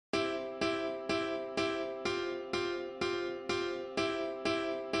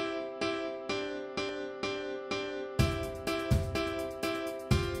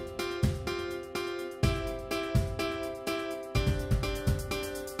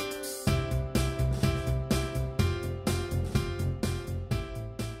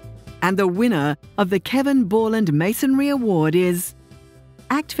And the winner of the Kevin Borland Masonry Award is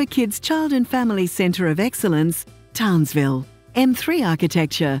Act for Kids Child and Family Centre of Excellence, Townsville, M3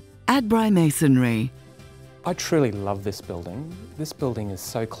 Architecture, Adbri Masonry. I truly love this building. This building is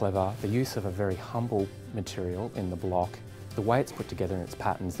so clever. The use of a very humble material in the block, the way it's put together in its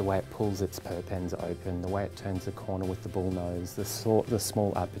patterns, the way it pulls its perpends open, the way it turns the corner with the bull nose, the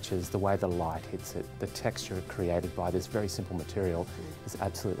small apertures, the way the light hits it, the texture created by this very simple material is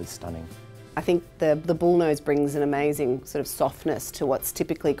absolutely stunning. I think the bullnose brings an amazing sort of softness to what's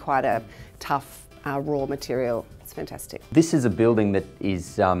typically quite a tough raw material. It's fantastic. This is a building that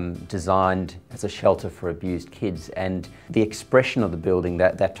is designed as a shelter for abused kids, and the expression of the building,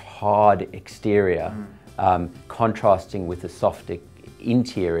 that hard exterior contrasting with the soft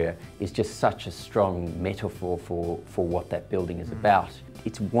interior, is just such a strong metaphor for what that building is about.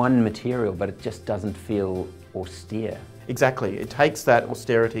 It's one material, but it just doesn't feel austere. Exactly. It takes that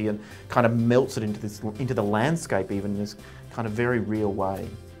austerity and kind of melts it into the landscape even in this kind of very real way.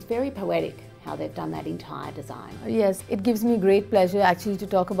 It's very poetic how they've done that entire design. Yes, it gives me great pleasure actually to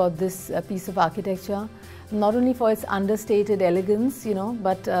talk about this piece of architecture, not only for its understated elegance, you know,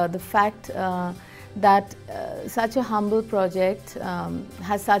 but the fact that such a humble project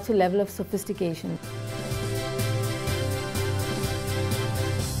has such a level of sophistication.